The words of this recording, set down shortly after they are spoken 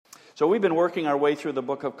So we've been working our way through the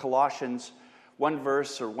book of Colossians, one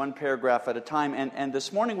verse or one paragraph at a time. And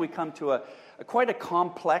this morning we come to quite a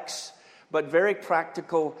complex but very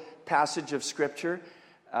practical passage of Scripture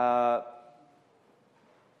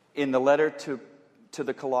in the letter to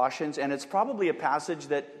the Colossians. And it's probably a passage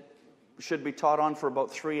that should be taught on for about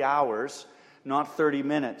 3 hours, not 30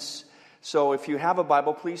 minutes. So if you have a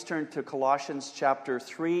Bible, please turn to Colossians chapter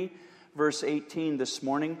 3, verse 18 this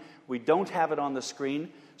morning. We don't have it on the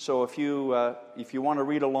screen. So if you want to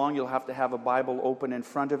read along, you'll have to have a Bible open in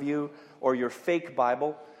front of you, or your fake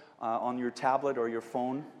Bible on your tablet or your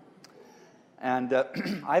phone. And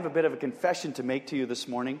I have a bit of a confession to make to you this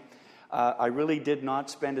morning. I really did not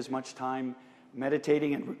spend as much time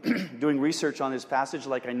meditating and doing research on this passage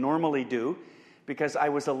like I normally do, because I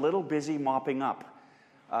was a little busy mopping up.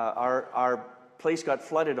 Our place got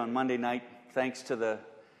flooded on Monday night thanks to the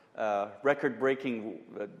record-breaking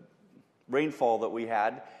rainfall that we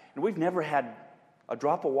had, and we've never had a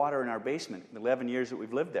drop of water in our basement in the 11 years that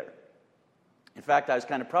we've lived there. In fact, I was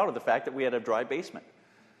kind of proud of the fact that we had a dry basement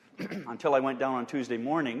until I went down on Tuesday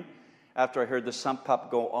morning after I heard the sump pump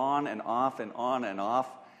go on and off and on and off,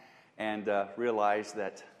 and realized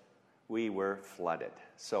that we were flooded.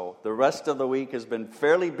 So the rest of the week has been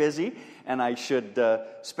fairly busy, and I should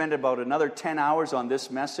spend about another 10 hours on this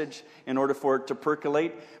message in order for it to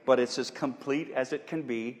percolate, but it's as complete as it can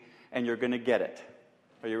be, and you're going to get it.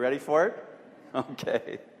 Are you ready for it?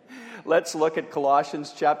 Okay. Let's look at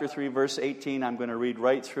Colossians chapter 3, verse 18. I'm going to read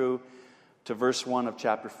right through to verse 1 of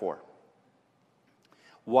chapter 4.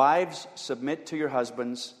 Wives, submit to your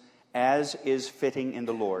husbands as is fitting in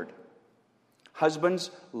the Lord. Husbands,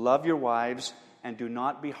 love your wives and do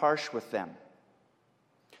not be harsh with them.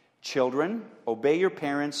 Children, obey your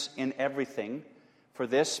parents in everything, for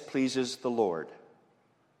this pleases the Lord.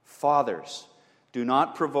 Fathers, do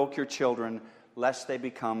not provoke your children, lest they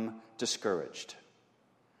become discouraged.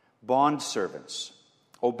 Bondservants,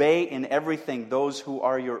 obey in everything those who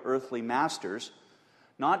are your earthly masters,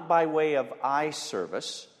 not by way of eye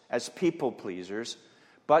service, as people pleasers,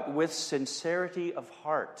 but with sincerity of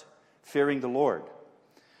heart, fearing the Lord.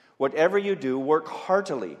 Whatever you do, work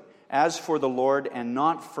heartily, as for the Lord and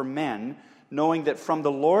not for men, knowing that from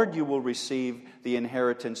the Lord you will receive the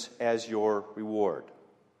inheritance as your reward.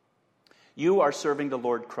 You are serving the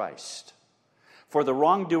Lord Christ. For the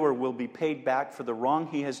wrongdoer will be paid back for the wrong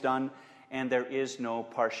he has done, and there is no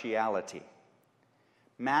partiality.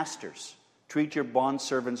 Masters, treat your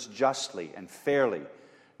bondservants justly and fairly,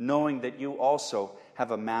 knowing that you also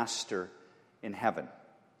have a master in heaven.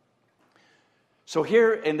 So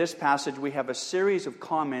here in this passage, we have a series of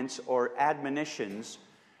comments or admonitions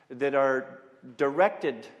that are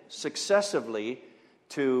directed successively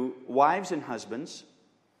to wives and husbands,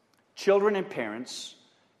 children and parents,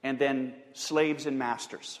 and then slaves and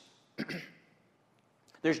masters.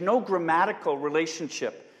 There's no grammatical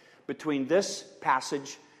relationship between this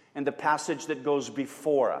passage and the passage that goes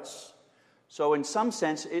before us. So in some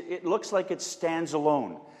sense, it looks like it stands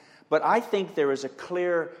alone. But I think there is a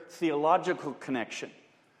clear theological connection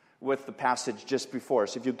with the passage just before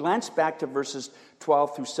us. If you glance back to verses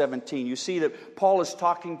 12 through 17, you see that Paul is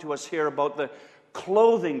talking to us here about the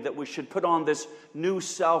clothing that we should put on, this new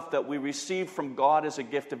self that we receive from God as a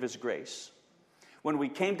gift of His grace. When we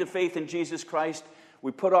came to faith in Jesus Christ,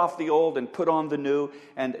 we put off the old and put on the new,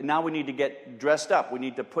 and now we need to get dressed up. We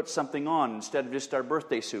need to put something on instead of just our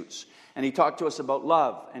birthday suits. And he talked to us about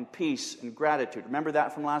love and peace and gratitude. Remember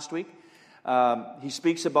that from last week? He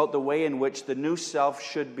speaks about the way in which the new self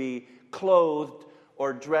should be clothed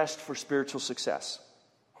or dressed for spiritual success.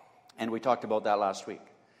 And we talked about that last week.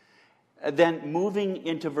 Then moving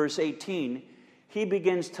into verse 18, he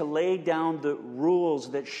begins to lay down the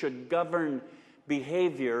rules that should govern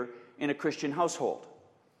behavior in a Christian household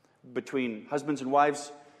between husbands and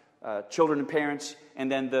wives, children and parents,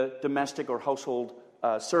 and then the domestic or household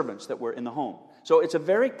servants that were in the home. So it's a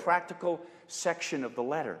very practical section of the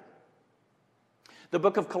letter. The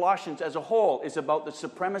book of Colossians as a whole is about the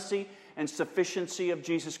supremacy and sufficiency of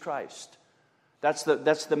Jesus Christ. That's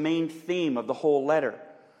the main theme of the whole letter.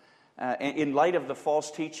 In light of the false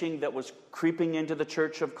teaching that was creeping into the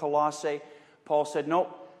church of Colossae, Paul said,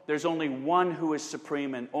 no, there's only one who is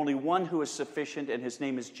supreme and only one who is sufficient, and his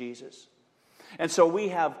name is Jesus. And so we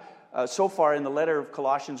have, so far in the letter of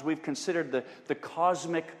Colossians, we've considered the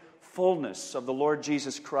cosmic fullness of the Lord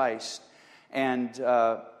Jesus Christ. And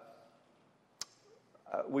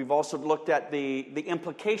we've also looked at the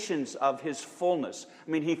implications of his fullness. I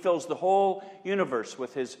mean, he fills the whole universe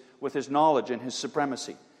with his knowledge and his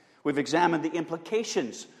supremacy. We've examined the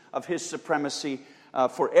implications of his supremacy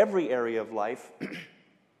for every area of life.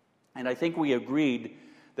 And I think we agreed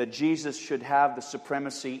that Jesus should have the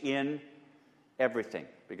supremacy in everything,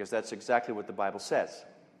 because that's exactly what the Bible says.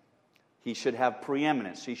 He should have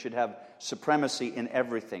preeminence. He should have supremacy in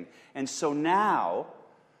everything. And so now,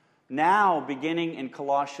 beginning in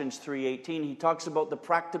Colossians 3:18, he talks about the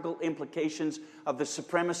practical implications of the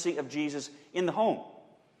supremacy of Jesus in the home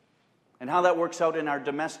and how that works out in our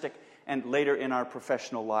domestic and later in our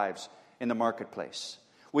professional lives in the marketplace.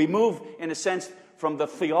 We move, in a sense, from the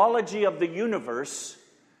theology of the universe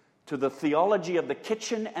to the theology of the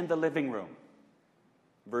kitchen and the living room.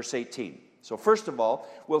 Verse 18. So first of all,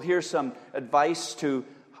 we'll hear some advice to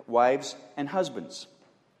wives and husbands.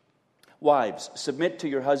 Wives, submit to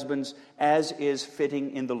your husbands as is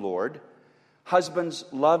fitting in the Lord. Husbands,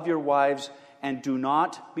 love your wives and do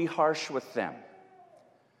not be harsh with them.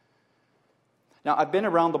 Now, I've been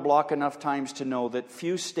around the block enough times to know that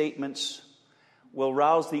few statements will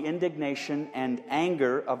rouse the indignation and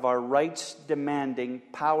anger of our rights-demanding,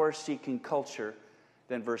 power-seeking culture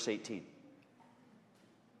than verse 18.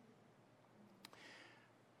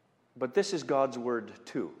 But this is God's word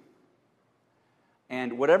too.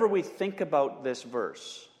 And whatever we think about this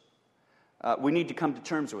verse, we need to come to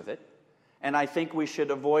terms with it. And I think we should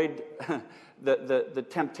avoid the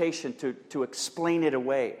temptation to explain it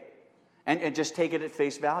away and just take it at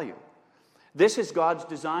face value. This is God's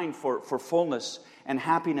design for fullness and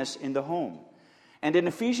happiness in the home. And in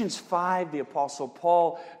Ephesians 5, the Apostle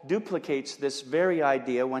Paul duplicates this very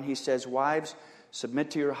idea when he says, wives,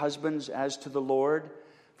 submit to your husbands as to the Lord.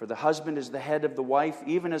 For the husband is the head of the wife,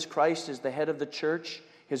 even as Christ is the head of the church,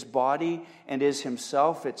 his body, and is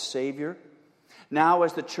himself its Savior. Now,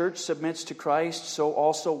 as the church submits to Christ, so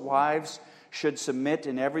also wives should submit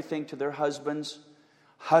in everything to their husbands.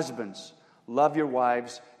 Husbands, love your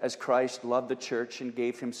wives as Christ loved the church and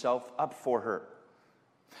gave himself up for her.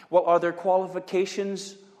 Well, are there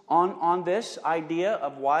qualifications on this idea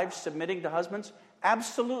of wives submitting to husbands?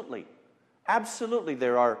 Absolutely. Absolutely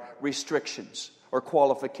there are restrictions or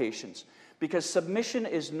qualifications, because submission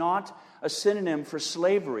is not a synonym for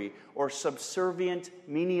slavery or subservient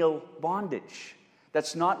menial bondage.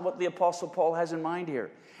 That's not what the Apostle Paul has in mind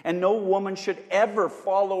here. And no woman should ever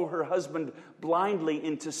follow her husband blindly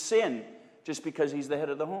into sin just because he's the head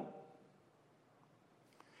of the home.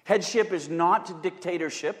 Headship is not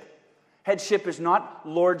dictatorship. Headship is not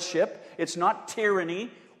lordship. It's not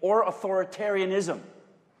tyranny or authoritarianism.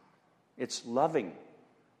 It's loving,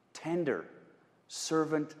 tender,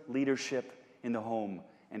 servant leadership in the home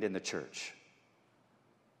and in the church.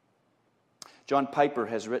 John Piper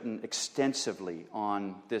has written extensively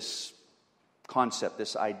on this concept,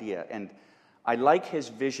 this idea, and I like his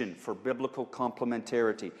vision for biblical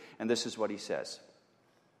complementarity, and this is what he says.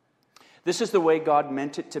 This is the way God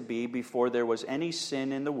meant it to be before there was any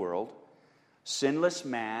sin in the world. Sinless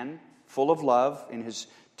man, full of love in his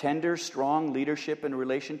tender, strong leadership in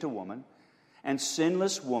relation to woman, and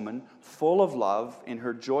sinless woman, full of love in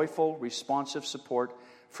her joyful, responsive support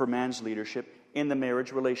for man's leadership in the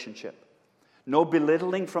marriage relationship. No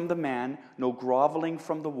belittling from the man, no groveling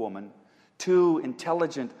from the woman. Two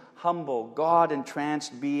intelligent, humble,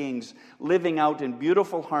 God-entranced beings living out in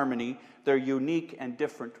beautiful harmony their unique and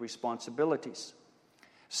different responsibilities.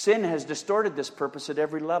 Sin has distorted this purpose at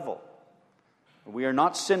every level. We are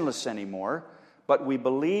not sinless anymore, but we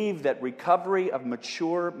believe that recovery of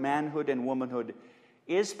mature manhood and womanhood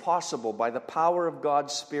is possible by the power of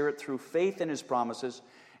God's Spirit through faith in His promises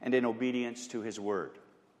and in obedience to His Word.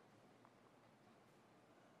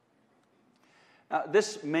 Now,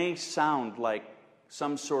 this may sound like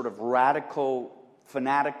some sort of radical,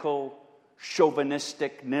 fanatical,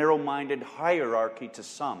 chauvinistic, narrow-minded hierarchy to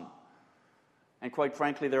some. And quite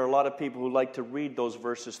frankly, there are a lot of people who like to read those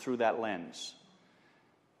verses through that lens.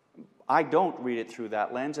 I don't read it through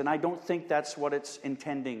that lens, and I don't think that's what it's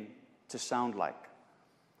intending to sound like.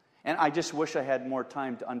 And I just wish I had more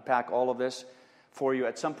time to unpack all of this for you.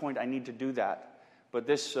 At some point, I need to do that. But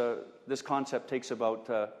this concept takes about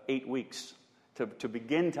 8 weeks to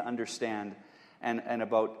begin to understand, and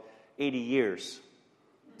about 80 years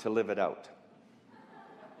to live it out.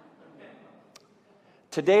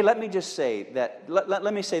 Today, let me just say that,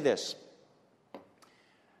 let me say this,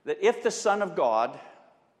 that if the Son of God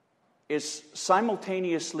is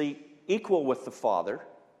simultaneously equal with the Father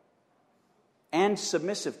and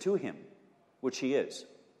submissive to Him, which He is,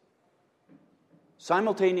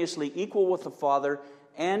 simultaneously equal with the Father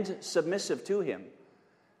and submissive to Him,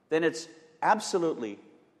 then it's absolutely,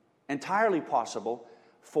 entirely possible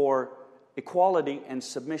for equality and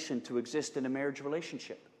submission to exist in a marriage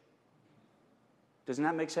relationship. Doesn't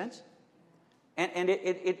that make sense? And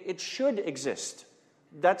it should exist.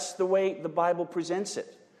 That's the way the Bible presents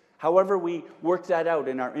it. however we work that out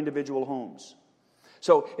in our individual homes.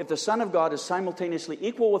 So if the Son of God is simultaneously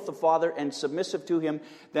equal with the Father and submissive to him,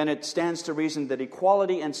 then it stands to reason that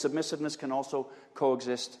equality and submissiveness can also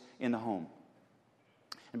coexist in the home.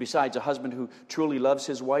 And besides, a husband who truly loves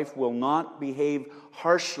his wife will not behave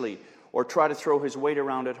harshly or try to throw his weight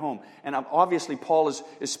around at home. And obviously, Paul is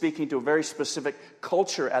speaking to a very specific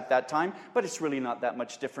culture at that time, but it's really not that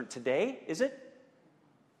much different today, is it?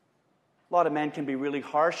 A lot of men can be really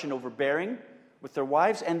harsh and overbearing with their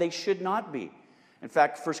wives, and they should not be. In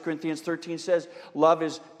fact, 1 Corinthians 13 says, love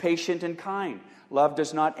is patient and kind. Love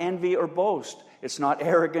does not envy or boast. It's not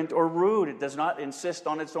arrogant or rude. It does not insist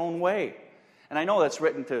on its own way. And I know that's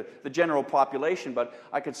written to the general population, but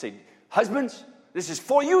I could say, husbands, this is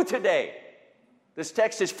for you today. This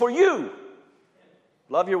text is for you.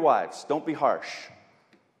 Love your wives. Don't be harsh.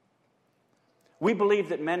 We believe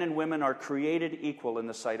that men and women are created equal in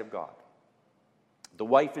the sight of God. The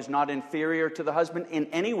wife is not inferior to the husband in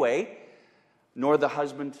any way, nor the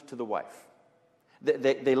husband to the wife.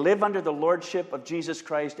 They live under the lordship of Jesus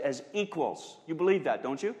Christ as equals. You believe that,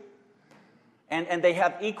 don't you? And they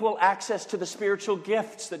have equal access to the spiritual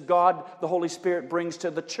gifts that God, the Holy Spirit, brings to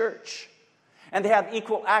the church. And they have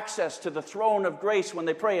equal access to the throne of grace when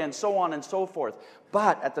they pray, and so on and so forth.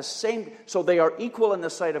 But at the same, so they are equal in the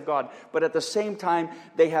sight of God, but at the same time,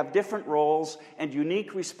 they have different roles and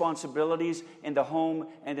unique responsibilities in the home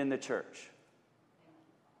and in the church.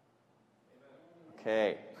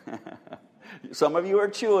 Okay. Some of you are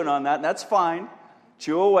chewing on that, and that's fine.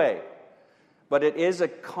 Chew away. But it is a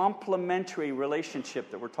complementary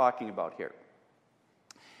relationship that we're talking about here.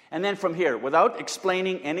 And then from here, without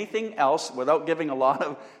explaining anything else, without giving a lot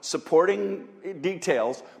of supporting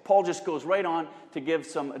details, Paul just goes right on to give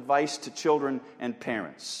some advice to children and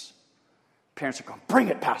parents. Parents are going, bring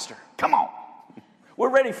it, Pastor. Come on. We're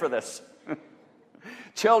ready for this.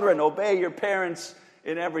 Children, obey your parents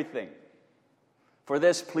in everything, for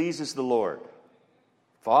this pleases the Lord.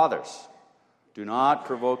 Fathers, do not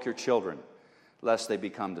provoke your children, lest they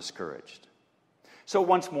become discouraged. So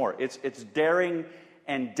once more, it's daring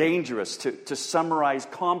and dangerous to summarize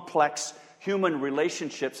complex human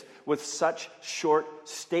relationships with such short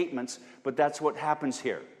statements, but that's what happens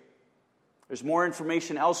here. There's more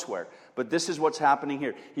information elsewhere, but this is what's happening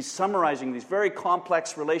here. He's summarizing these very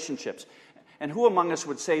complex relationships. And who among us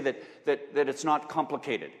would say that it's not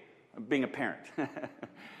complicated, being a parent?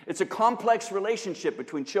 It's a complex relationship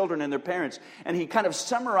between children and their parents, and he kind of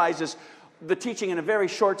summarizes the teaching in a very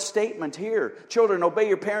short statement here. Children, obey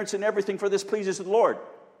your parents in everything, for this pleases the Lord.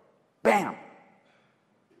 Bam!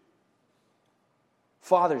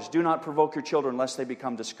 Fathers, do not provoke your children lest they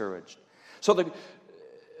become discouraged. So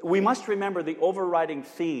we must remember the overriding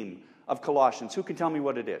theme of Colossians. Who can tell me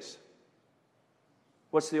what it is?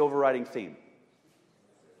 What's the overriding theme?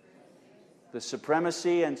 The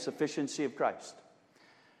supremacy and sufficiency of Christ.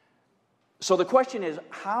 So the question is,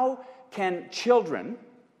 how can children,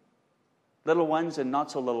 little ones and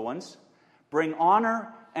not so little ones, bring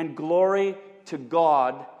honor and glory to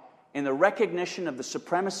God in the recognition of the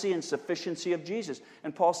supremacy and sufficiency of Jesus?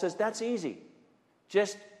 And Paul says that's easy.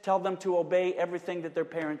 Just tell them to obey everything that their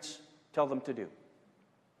parents tell them to do.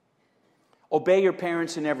 Obey your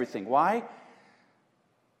parents in everything. Why?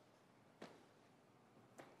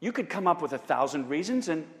 You could come up with 1,000 reasons,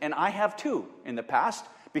 and I have too in the past,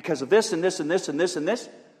 because of this and this and this and this and this.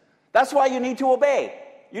 That's why you need to obey.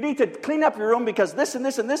 You need to clean up your room because this and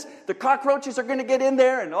this and this. The cockroaches are going to get in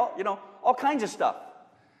there and all kinds of stuff.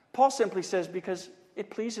 Paul simply says, because it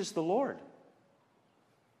pleases the Lord.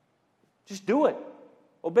 Just do it.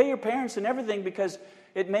 Obey your parents and everything because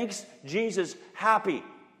it makes Jesus happy.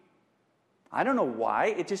 I don't know why,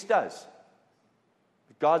 it just does.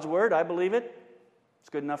 God's word, I believe it. It's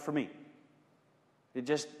good enough for me. It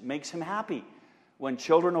just makes him happy when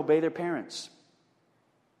children obey their parents.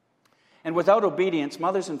 And without obedience,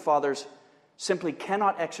 mothers and fathers simply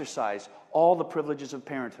cannot exercise all the privileges of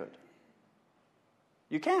parenthood.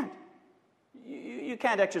 You can't. You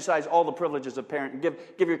can't exercise all the privileges of parent.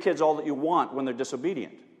 Give your kids all that you want when they're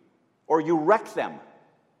disobedient. Or you wreck them.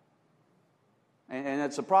 And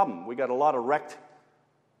that's a problem. We got a lot of wrecked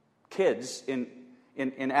kids in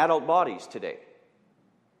adult bodies today.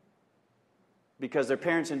 Because their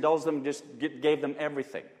parents indulged them, just gave them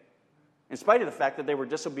everything. In spite of the fact that they were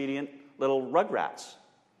disobedient little rugrats.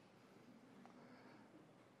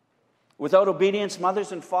 Without obedience,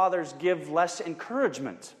 mothers and fathers give less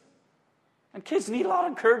encouragement. And kids need a lot of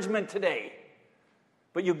encouragement today.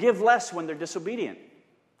 But you give less when they're disobedient.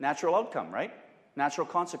 Natural outcome, right? Natural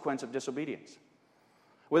consequence of disobedience.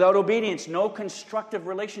 Without obedience, no constructive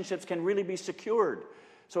relationships can really be secured.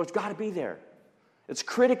 So it's got to be there. It's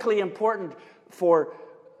critically important for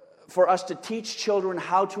us to teach children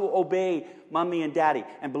how to obey mommy and daddy.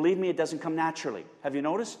 And believe me, it doesn't come naturally. Have you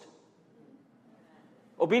noticed?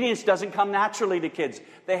 Obedience doesn't come naturally to kids.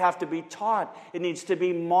 They have to be taught. It needs to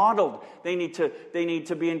be modeled. They need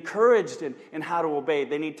to be encouraged in how to obey.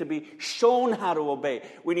 They need to be shown how to obey.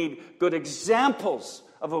 We need good examples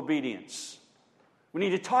of obedience. We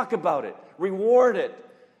need to talk about it, reward it,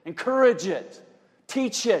 encourage it,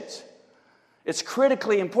 teach it. It's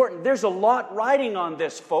critically important. There's a lot riding on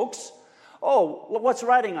this, folks. Oh, what's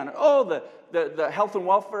riding on it? Oh, the health and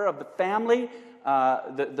welfare of the family,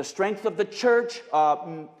 the strength of the church,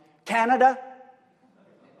 Canada.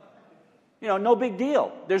 No big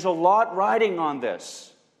deal. There's a lot riding on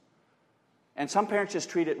this. And some parents just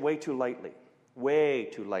treat it way too lightly. Way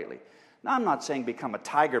too lightly. Now, I'm not saying become a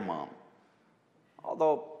tiger mom.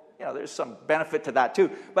 Although, there's some benefit to that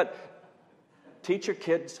too. But teach your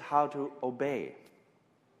kids how to obey.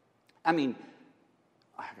 I mean,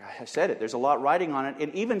 I said it, there's a lot riding on it,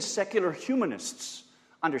 and even secular humanists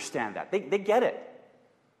understand that. They get it.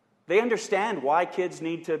 They understand why kids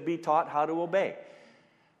need to be taught how to obey.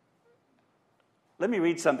 Let me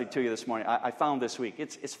read something to you this morning I found this week.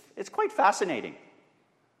 It's quite fascinating.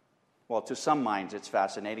 Well, to some minds it's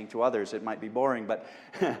fascinating. To others it might be boring, but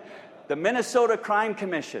the Minnesota Crime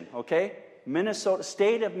Commission, okay?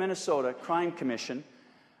 State of Minnesota Crime Commission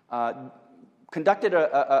conducted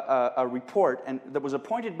a report that was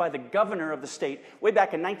appointed by the governor of the state way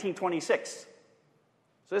back in 1926.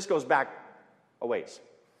 So this goes back a ways.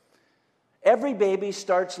 Every baby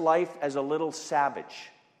starts life as a little savage.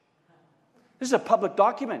 This is a public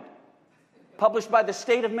document published by the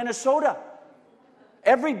state of Minnesota.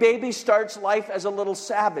 Every baby starts life as a little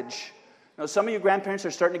savage. Now, some of you grandparents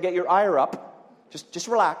are starting to get your ire up. Just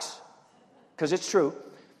relax, because it's true.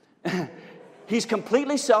 He's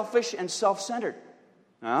completely selfish and self-centered.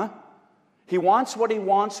 He wants what he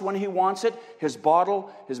wants when he wants it. His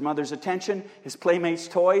bottle, his mother's attention, his playmates'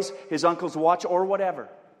 toys, his uncle's watch, or whatever.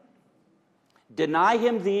 Deny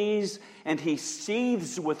him these, and he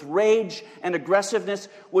seethes with rage and aggressiveness,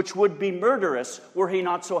 which would be murderous were he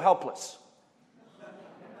not so helpless.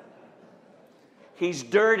 He's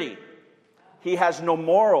dirty. He has no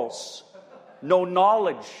morals, no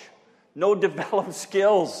knowledge, no developed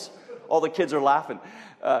skills. All the kids are laughing.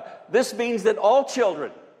 This means that all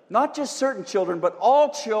children, not just certain children, but all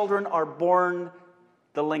children are born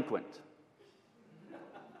delinquent.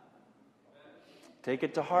 Take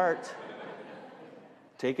it to heart.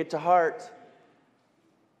 Take it to heart.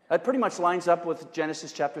 That pretty much lines up with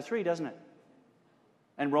Genesis chapter 3, doesn't it?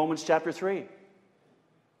 And Romans chapter 3.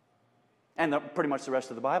 And pretty much the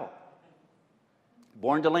rest of the Bible.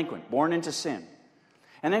 Born delinquent, born into sin.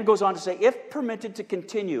 And then it goes on to say, if permitted to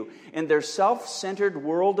continue in their self-centered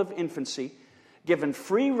world of infancy, given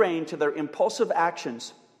free rein to their impulsive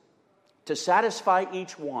actions to satisfy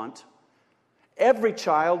each want, every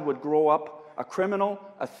child would grow up a criminal,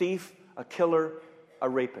 a thief, a killer, a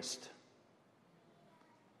rapist.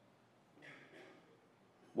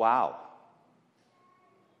 Wow.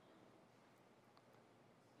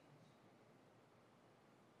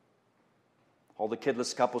 All the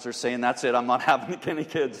kidless couples are saying, that's it, I'm not having any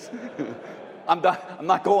kids. I'm done. I'm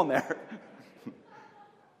not going there.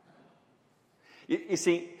 You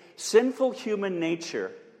see, sinful human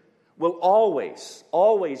nature will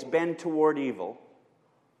always bend toward evil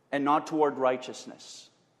and not toward righteousness.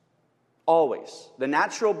 Always. The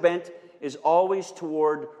natural bent is always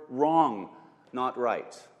toward wrong, not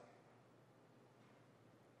right.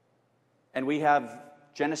 And we have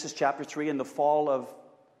Genesis chapter 3 and the fall of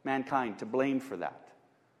mankind to blame for that.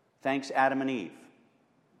 Thanks Adam and Eve.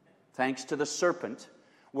 Thanks to the serpent.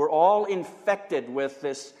 We're all infected with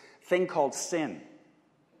this thing called sin.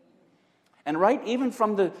 And right, even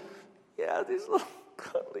from these little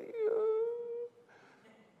cuddly...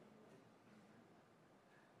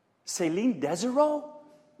 Céline Desereau?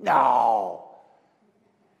 No.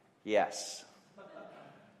 Yes.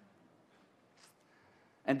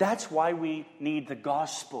 And that's why we need the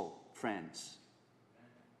gospel, friends.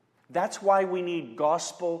 That's why we need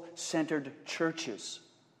gospel-centered churches.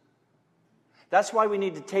 That's why we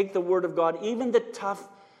need to take the Word of God, even the tough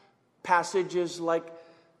passages like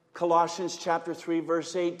Colossians chapter 3,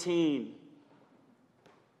 verse 18.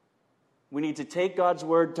 We need to take God's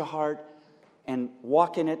Word to heart and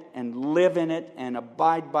walk in it and live in it and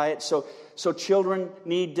abide by it. So children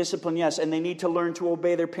need discipline, yes, and they need to learn to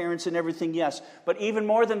obey their parents in everything, yes. But even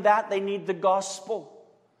more than that, they need the gospel.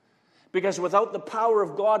 Because without the power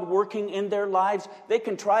of God working in their lives, they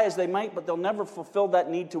can try as they might, but they'll never fulfill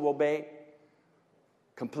that need to obey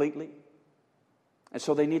completely. And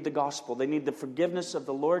so they need the gospel. They need the forgiveness of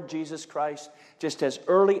the Lord Jesus Christ just as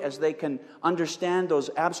early as they can understand those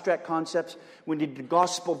abstract concepts. We need to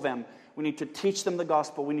gospel them. We need to teach them the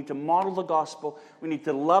gospel. We need to model the gospel. We need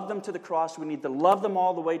to love them to the cross. We need to love them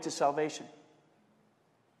all the way to salvation.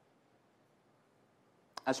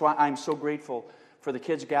 That's why I'm so grateful for the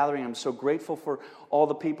kids gathering. I'm so grateful for all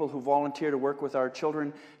the people who volunteer to work with our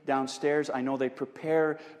children downstairs. I know they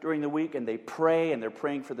prepare during the week and they pray, and they're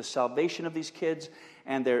praying for the salvation of these kids,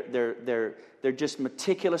 and they're just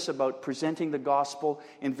meticulous about presenting the gospel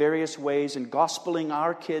in various ways and gospeling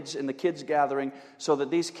our kids in the kids gathering so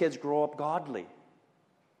that these kids grow up godly.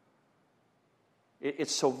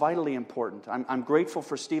 It's so vitally important. I'm grateful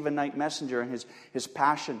for Stephen Knight Messenger and his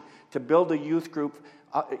passion to build a youth group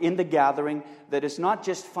in the gathering that is not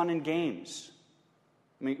just fun and games.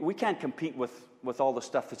 I mean, we can't compete with all the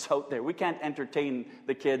stuff that's out there. We can't entertain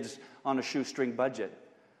the kids on a shoestring budget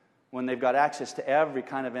when they've got access to every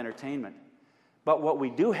kind of entertainment. But what we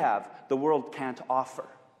do have, the world can't offer.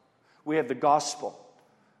 We have the gospel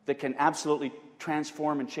that can absolutely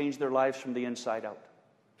transform and change their lives from the inside out.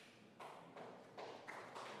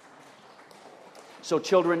 So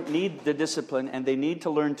children need the discipline, and they need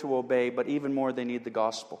to learn to obey, but even more, they need the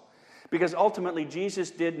gospel. Because ultimately,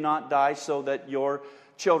 Jesus did not die so that your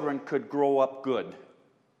children could grow up good.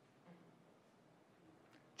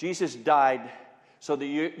 Jesus died so that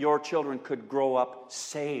your children could grow up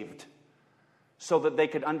saved, so that they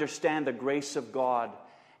could understand the grace of God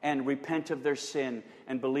and repent of their sin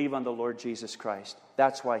and believe on the Lord Jesus Christ.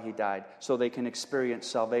 That's why he died, so they can experience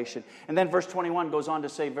salvation. And then verse 21 goes on to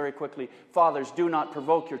say very quickly, fathers, do not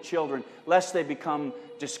provoke your children, lest they become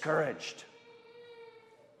discouraged.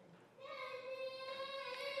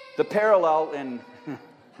 The parallel in...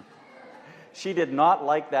 she did not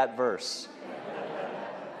like that verse.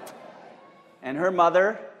 And her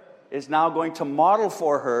mother is now going to model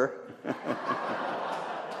for her...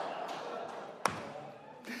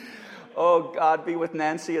 Oh, God, be with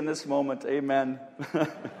Nancy in this moment. Amen.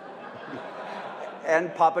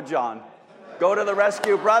 And Papa John. Go to the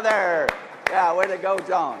rescue, brother. Yeah, way to go,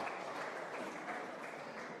 John.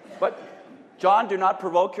 But, John, do not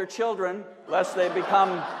provoke your children, lest they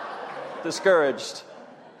become discouraged.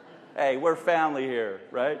 Hey, we're family here,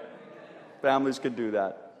 right? Families can do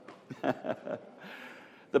that.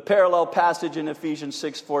 The parallel passage in Ephesians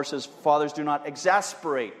 6:4 says, fathers, do not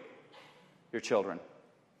exasperate your children.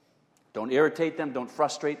 Don't irritate them, don't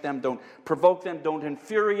frustrate them, don't provoke them, don't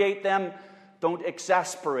infuriate them, don't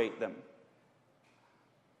exasperate them.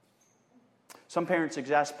 Some parents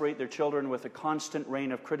exasperate their children with a constant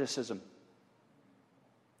rain of criticism.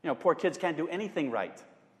 You know, poor kids can't do anything right.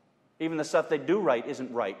 Even the stuff they do right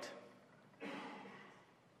isn't right.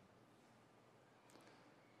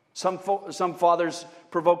 Some fathers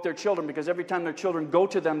provoke their children because every time their children go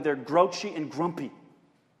to them, they're grouchy and grumpy.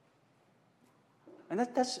 And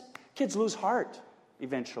that's... Kids lose heart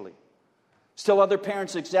eventually. Still other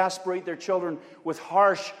parents exasperate their children with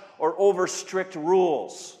harsh or over-strict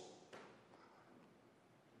rules.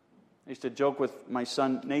 I used to joke with my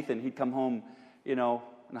son Nathan. He'd come home, in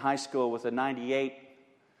high school with a 98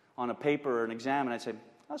 on a paper or an exam, and I'd say,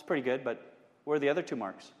 that's pretty good, but where are the other 2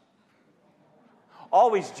 marks?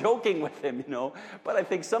 Always joking with him, but I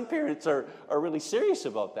think some parents are really serious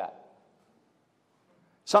about that.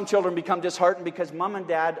 Some children become disheartened because mom and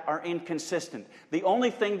dad are inconsistent. The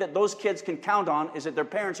only thing that those kids can count on is that their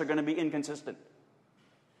parents are going to be inconsistent.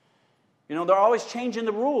 They're always changing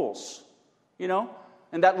the rules,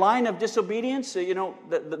 And that line of disobedience,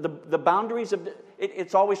 the boundaries of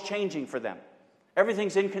it's always changing for them.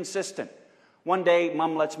 Everything's inconsistent. One day,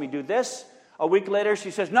 mom lets me do this. A week later,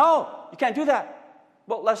 she says, no, you can't do that.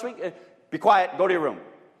 Well, last week, be quiet, go to your room.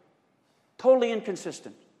 Totally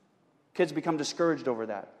inconsistent. Kids become discouraged over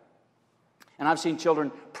that. And I've seen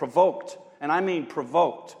children provoked, and I mean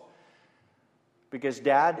provoked, because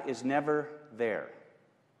dad is never there.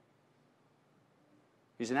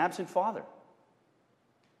 He's an absent father.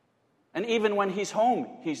 And even when he's home,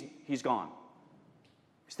 he's gone.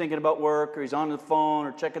 He's thinking about work, or he's on the phone,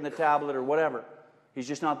 or checking the tablet, or whatever. He's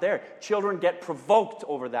just not there. Children get provoked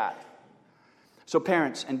over that. So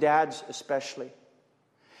parents, and dads especially,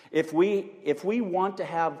 if we want to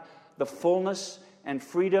have the fullness and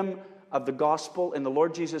freedom of the gospel in the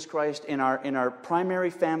Lord Jesus Christ in our primary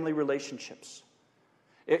family relationships,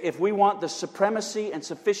 if we want the supremacy and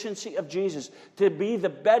sufficiency of Jesus to be the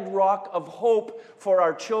bedrock of hope for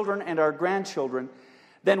our children and our grandchildren,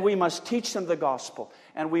 then we must teach them the gospel,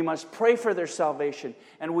 and we must pray for their salvation,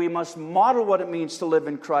 and we must model what it means to live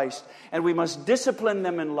in Christ, and we must discipline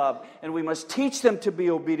them in love, and we must teach them to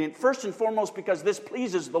be obedient, first and foremost because this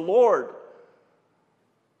pleases the Lord.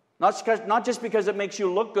 Not just because it makes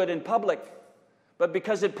you look good in public, but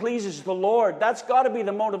because it pleases the Lord. That's got to be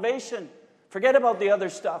the motivation. Forget about the other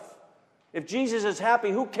stuff. If Jesus is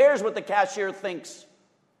happy, who cares what the cashier thinks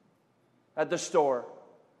at the store?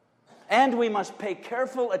 And we must pay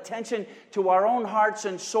careful attention to our own hearts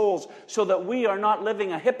and souls so that we are not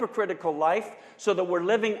living a hypocritical life, so that we're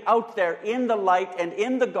living out there in the light and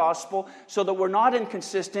in the gospel, so that we're not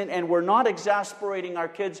inconsistent and we're not exasperating our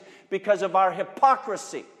kids because of our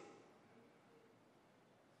hypocrisy.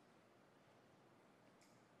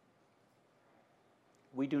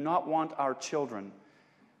 We do not want our children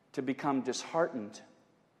to become disheartened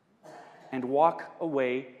and walk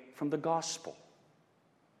away from the gospel.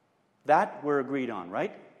 That we're agreed on,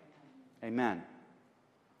 right? Amen.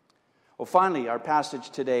 Well, finally, our passage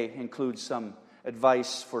today includes some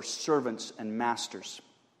advice for servants and masters.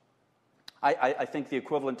 I think the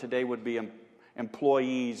equivalent today would be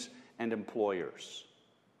employees and employers.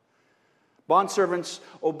 Bondservants,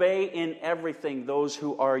 obey in everything those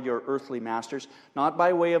who are your earthly masters, not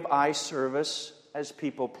by way of eye service as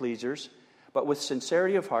people pleasers, but with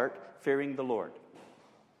sincerity of heart, fearing the Lord.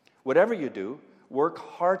 Whatever you do, work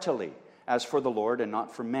heartily as for the Lord and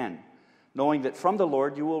not for men, knowing that from the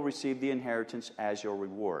Lord you will receive the inheritance as your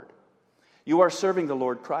reward. You are serving the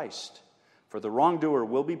Lord Christ, for the wrongdoer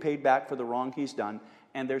will be paid back for the wrong he's done,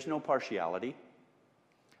 and there's no partiality.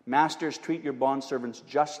 Masters, treat your bondservants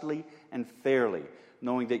justly and fairly,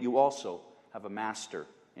 knowing that you also have a master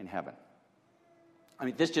in heaven. I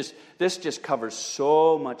mean, this just covers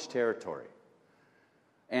so much territory.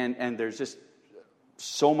 And there's just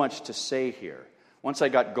so much to say here. Once I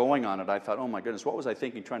got going on it, I thought, oh my goodness, what was I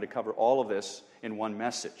thinking trying to cover all of this in one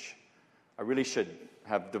message? I really should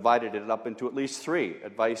have divided it up into at least 3.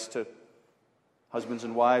 Advice to husbands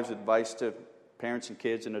and wives, advice to parents and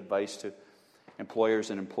kids, and advice to employers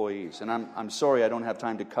and employees. And I'm sorry I don't have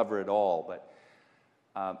time to cover it all,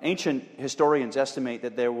 but ancient historians estimate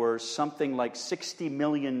that there were something like 60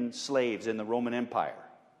 million slaves in the Roman Empire.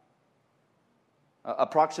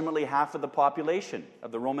 Approximately half of the population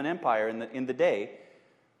of the Roman Empire in the day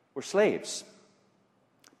were slaves.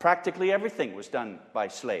 Practically everything was done by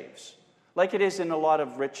slaves, like it is in a lot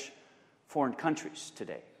of rich foreign countries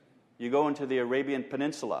today. You go into the Arabian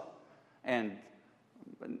Peninsula, and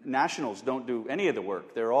nationals don't do any of the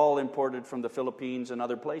work. They're all imported from the Philippines and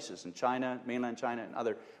other places, and China, mainland China,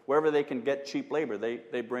 and wherever they can get cheap labor,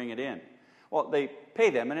 they bring it in. Well, they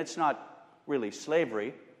pay them, and it's not really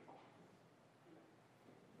slavery,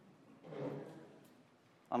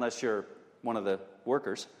 unless you're one of the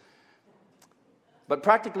workers. But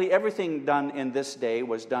practically everything done in this day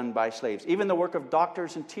was done by slaves, even the work of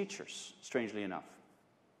doctors and teachers, strangely enough.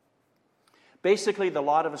 Basically, the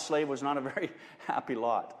lot of a slave was not a very happy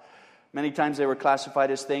lot. Many times they were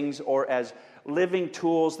classified as things or as living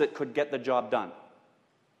tools that could get the job done.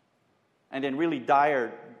 And in really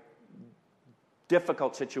dire,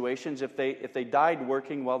 difficult situations, if they died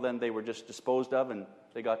working, well, then they were just disposed of and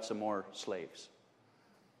they got some more slaves.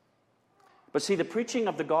 But see, the preaching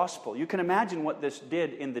of the gospel, you can imagine what this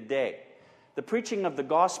did in the day. The preaching of the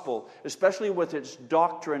gospel, especially with its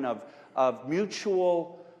doctrine of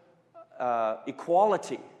mutual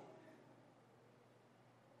equality,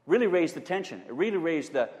 really raised the tension. It really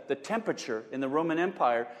raised the temperature in the Roman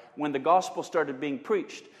Empire when the gospel started being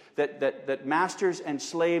preached, that masters and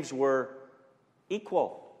slaves were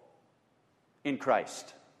equal in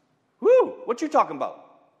Christ. Woo! What you talking about?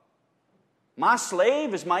 My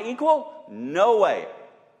slave is my equal? No way.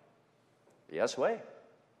 Yes way.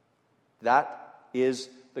 That is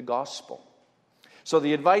the gospel. So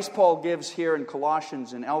the advice Paul gives here in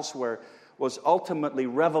Colossians and elsewhere was ultimately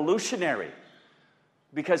revolutionary,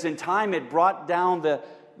 because in time it brought down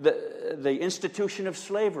the institution of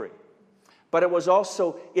slavery. But it was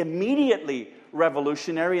also immediately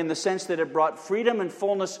revolutionary in the sense that it brought freedom and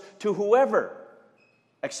fullness to whoever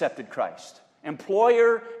accepted Christ.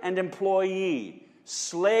 Employer and employee,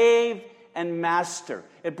 slave and master.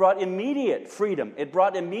 It brought immediate freedom. It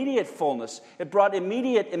brought immediate fullness. It brought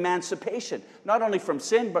immediate emancipation, not only from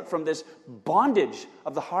sin, but from this bondage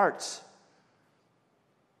of the hearts.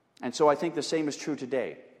 And so I think the same is true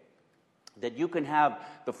today. That you can have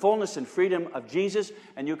the fullness and freedom of Jesus,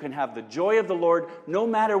 and you can have the joy of the Lord no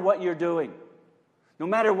matter what you're doing, no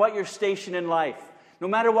matter what your station in life, no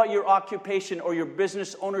matter what your occupation or your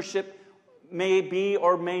business ownership may be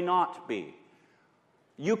or may not be.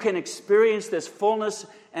 You can experience this fullness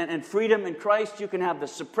and freedom in Christ. You can have the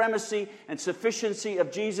supremacy and sufficiency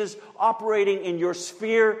of Jesus operating in your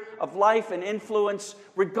sphere of life and influence,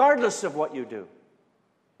 regardless of what you do.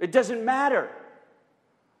 It doesn't matter.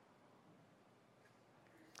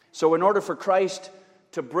 So in order for Christ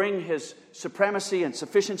to bring his supremacy and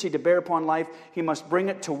sufficiency to bear upon life, he must bring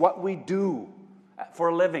it to what we do for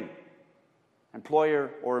a living,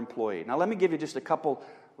 employer or employee. Now let me give you just a couple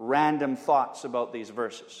random thoughts about these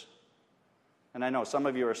verses. And I know some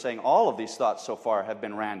of you are saying all of these thoughts so far have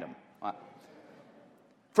been random.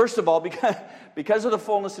 First of all, because of the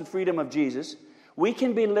fullness and freedom of Jesus, we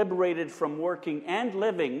can be liberated from working and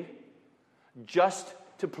living just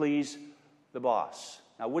to please the boss.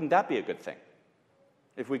 Now, wouldn't that be a good thing?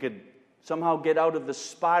 If we could somehow get out of the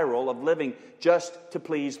spiral of living just to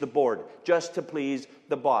please the board, just to please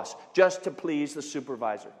the boss, just to please the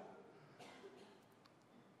supervisor.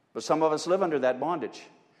 But some of us live under that bondage.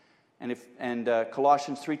 And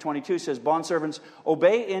Colossians 3:22 says, "Bondservants,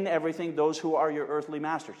 obey in everything those who are your earthly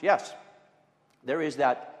masters." Yes, there is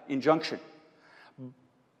that injunction.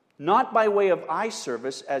 Not by way of eye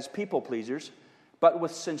service as people pleasers, but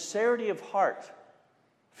with sincerity of heart,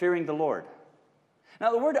 fearing the Lord.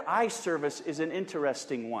 Now, the word eye service is an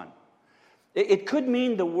interesting one. It could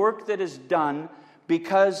mean the work that is done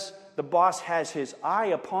because the boss has his eye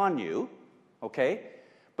upon you, okay?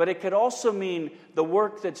 But it could also mean the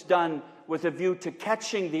work that's done with a view to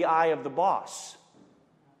catching the eye of the boss.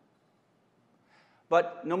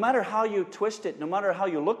 But no matter how you twist it, no matter how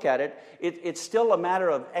you look at it, it's still a matter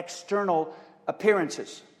of external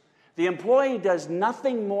appearances. The employee does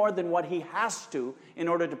nothing more than what he has to in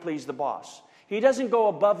order to please the boss. He doesn't go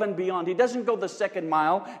above and beyond. He doesn't go the second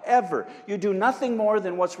mile ever. You do nothing more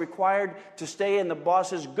than what's required to stay in the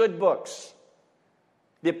boss's good books.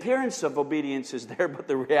 The appearance of obedience is there, but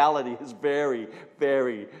the reality is very,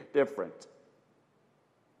 very different.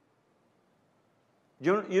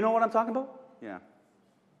 You know what I'm talking about? Yeah.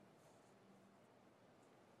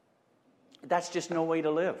 That's just no way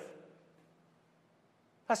to live.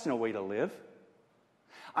 That's no way to live.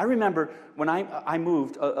 I remember when I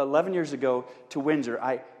moved 11 years ago to Windsor,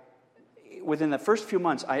 within the first few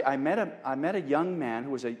months, I met a young man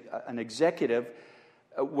who was an executive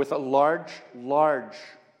with a large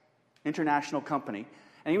international company,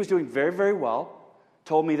 and he was doing very, very well.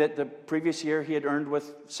 Told me that the previous year he had earned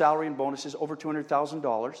with salary and bonuses over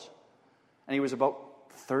 $200,000, and he was about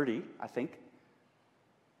 30, I think.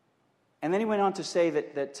 And then he went on to say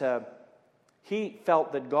that he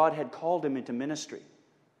felt that God had called him into ministry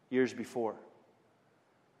years before.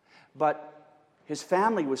 But his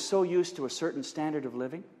family was so used to a certain standard of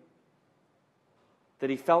living that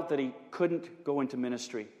he felt that he couldn't go into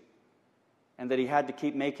ministry and that he had to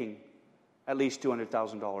keep making at least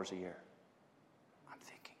 $200,000 a year. I'm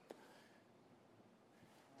thinking,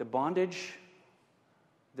 the bondage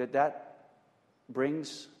that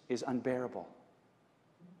brings is unbearable.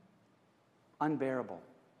 Unbearable.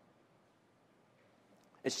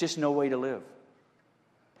 It's just no way to live.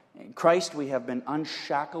 In Christ, we have been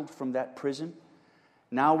unshackled from that prison.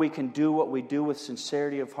 Now we can do what we do with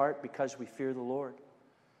sincerity of heart because we fear the Lord.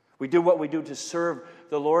 We do what we do to serve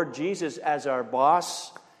the Lord Jesus as our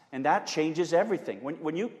boss, and that changes everything.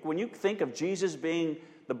 When you think of Jesus being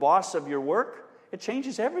the boss of your work, it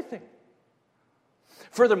changes everything.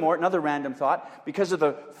 Furthermore, another random thought, because of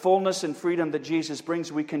the fullness and freedom that Jesus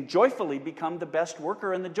brings, we can joyfully become the best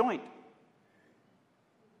worker in the joint.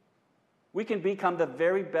 We can become the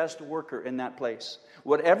very best worker in that place.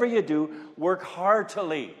 Whatever you do, work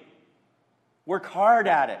heartily. Work hard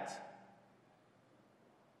at it.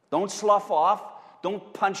 Don't slough off.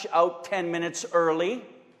 Don't punch out 10 minutes early.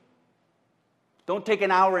 Don't take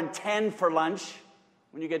an hour and 10 for lunch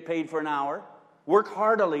when you get paid for an hour. Work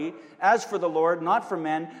heartily as for the Lord, not for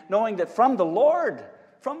men, knowing that from the Lord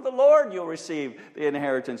you'll receive the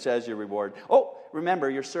inheritance as your reward. Oh, remember,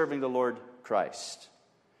 you're serving the Lord Christ.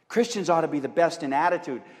 Christians ought to be the best in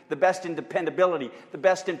attitude, the best in dependability, the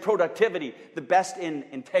best in productivity, the best in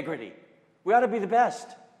integrity. We ought to be the best.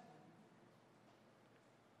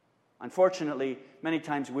 Unfortunately, many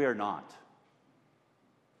times we are not.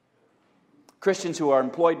 Christians who are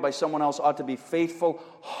employed by someone else ought to be faithful,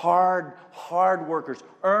 hard workers,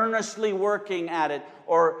 earnestly working at it,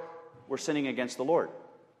 or we're sinning against the Lord.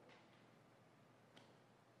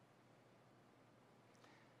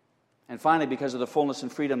 And finally, because of the fullness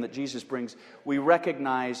and freedom that Jesus brings, we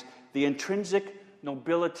recognize the intrinsic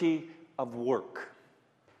nobility of work.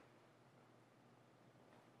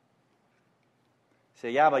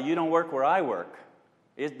 Say, yeah, but you don't work where I work.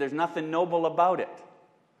 There's nothing noble about it.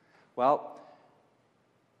 Well,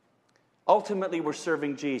 ultimately we're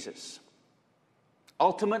serving Jesus.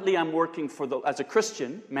 Ultimately I'm working as a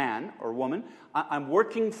Christian man or woman, I'm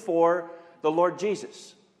working for the Lord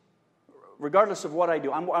Jesus. Regardless of what I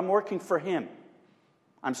do, I'm working for Him.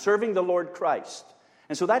 I'm serving the Lord Christ.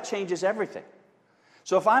 And so that changes everything.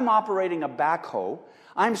 So if I'm operating a backhoe,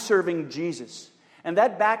 I'm serving Jesus. And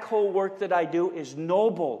that backhoe work that I do is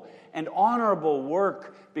noble and honorable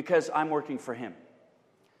work because I'm working for Him.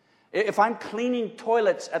 If I'm cleaning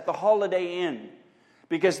toilets at the Holiday Inn,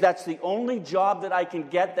 because that's the only job that I can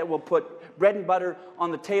get that will put bread and butter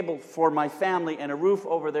on the table for my family and a roof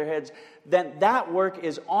over their heads, then that work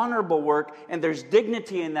is honorable work, and there's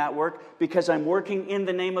dignity in that work because I'm working in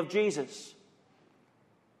the name of Jesus.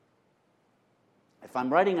 If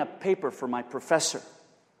I'm writing a paper for my professor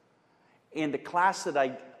in the class that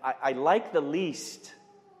I like the least,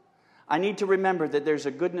 I need to remember that there's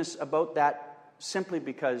a goodness about that simply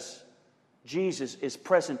because Jesus is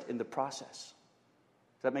present in the process.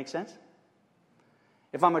 Does that make sense?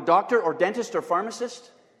 If I'm a doctor or dentist or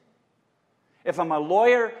pharmacist, if I'm a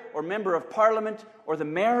lawyer or member of parliament or the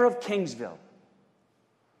mayor of Kingsville,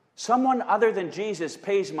 someone other than Jesus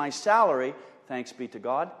pays my salary, thanks be to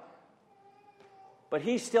God, but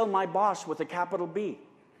He's still my boss with a capital B.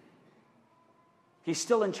 He's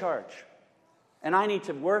still in charge. And I need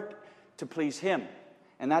to work to please Him.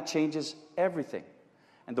 And that changes everything.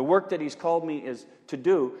 And the work that He's called me is to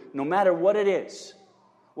do, no matter what it is,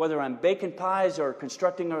 whether I'm baking pies or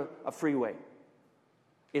constructing a freeway,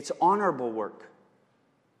 it's honorable work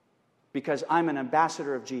because I'm an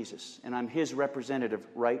ambassador of Jesus and I'm His representative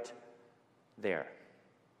right there.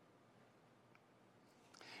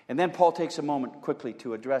 And then Paul takes a moment quickly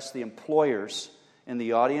to address the employers in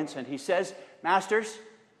the audience, and he says, masters,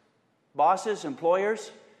 bosses, employers,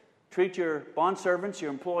 treat your bondservants,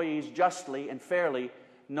 your employees justly and fairly,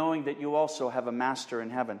 knowing that you also have a master in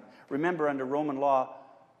heaven. Remember, under Roman law,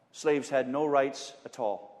 slaves had no rights at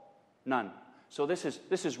all. None. So this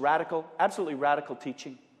is radical, absolutely radical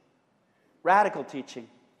teaching. Radical teaching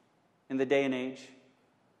in the day and age.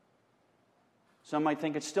 Some might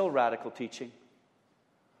think it's still radical teaching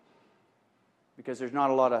because there's not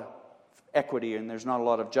a lot of equity and there's not a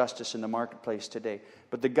lot of justice in the marketplace today.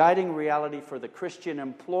 But the guiding reality for the Christian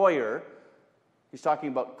employer, he's talking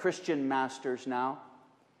about Christian masters now.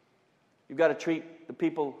 You've got to treat the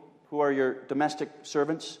people who are your domestic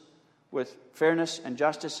servants with fairness and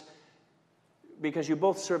justice because you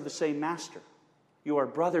both serve the same master. You are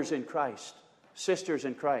brothers in Christ, sisters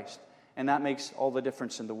in Christ, and that makes all the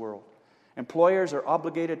difference in the world. Employers are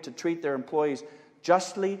obligated to treat their employees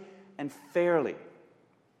justly and fairly.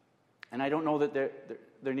 And I don't know that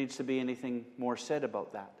there needs to be anything more said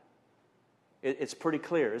about that. It's pretty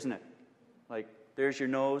clear, isn't it? Like, there's your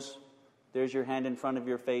nose, there's your hand in front of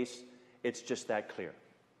your face. It's just that clear.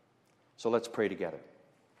 So let's pray together.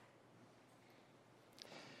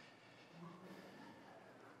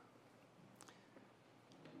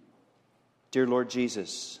 Dear Lord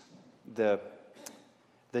Jesus, the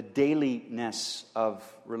dailiness of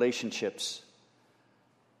relationships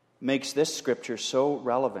makes this scripture so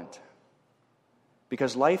relevant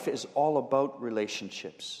because life is all about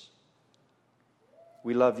relationships.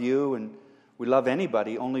 We love you and we love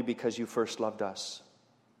anybody only because you first loved us.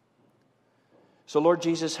 So Lord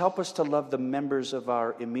Jesus, help us to love the members of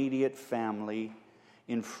our immediate family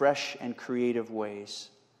in fresh and creative ways.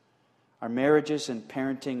 Our marriages and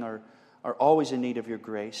parenting are always in need of your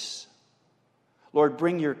grace. Lord,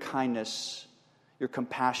 bring your kindness, your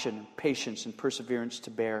compassion, patience, and perseverance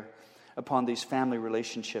to bear upon these family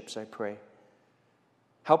relationships, I pray.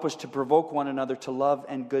 Help us to provoke one another to love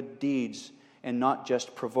and good deeds and not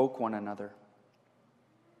just provoke one another.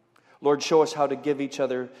 Lord, show us how to give each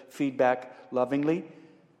other feedback lovingly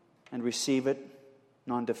and receive it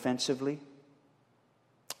non-defensively.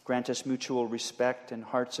 Grant us mutual respect and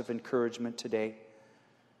hearts of encouragement today.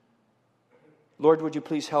 Lord, would you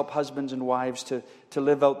please help husbands and wives to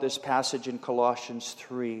live out this passage in Colossians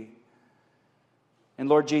 3. And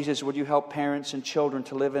Lord Jesus, would you help parents and children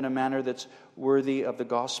to live in a manner that's worthy of the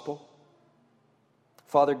gospel?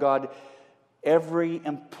 Father God, every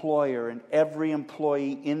employer and every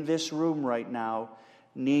employee in this room right now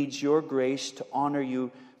needs your grace to honor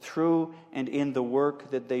you through and in the work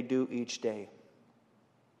that they do each day.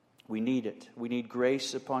 We need it. We need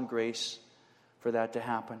grace upon grace for that to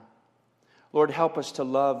happen. Lord, help us to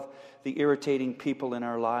love the irritating people in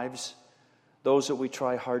our lives, those that we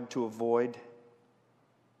try hard to avoid.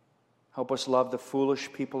 Help us love the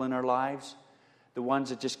foolish people in our lives, the ones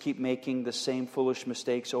that just keep making the same foolish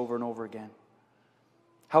mistakes over and over again.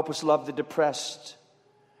 Help us love the depressed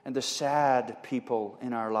and the sad people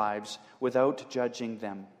in our lives without judging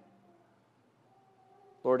them.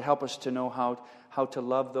 Lord, help us to know how to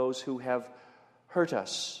love those who have hurt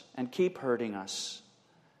us and keep hurting us.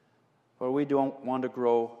 For we don't want to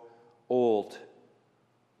grow old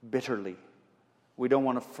bitterly. We don't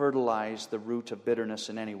want to fertilize the root of bitterness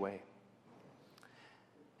in any way.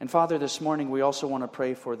 And Father, this morning we also want to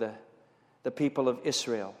pray for the people of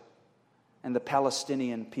Israel and the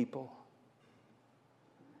Palestinian people.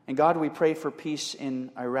 And God, we pray for peace in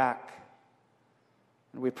Iraq.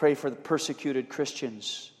 And we pray for the persecuted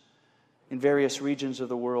Christians in various regions of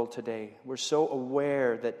the world today. We're so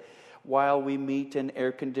aware that while we meet in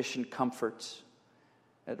air-conditioned comforts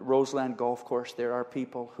at Roseland Golf Course, there are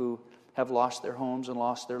people who have lost their homes and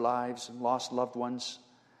lost their lives and lost loved ones.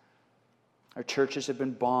 Our churches have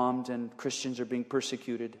been bombed and Christians are being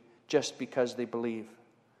persecuted just because they believe.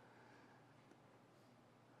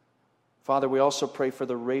 Father, we also pray for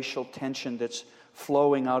the racial tension that's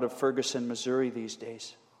flowing out of Ferguson, Missouri these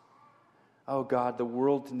days. Oh God, the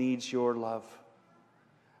world needs your love.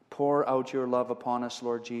 Pour out your love upon us,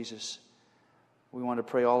 Lord Jesus. We want to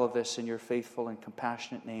pray all of this in your faithful and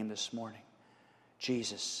compassionate name this morning.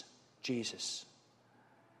 Jesus, Jesus.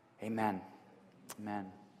 Amen.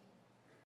 Amen.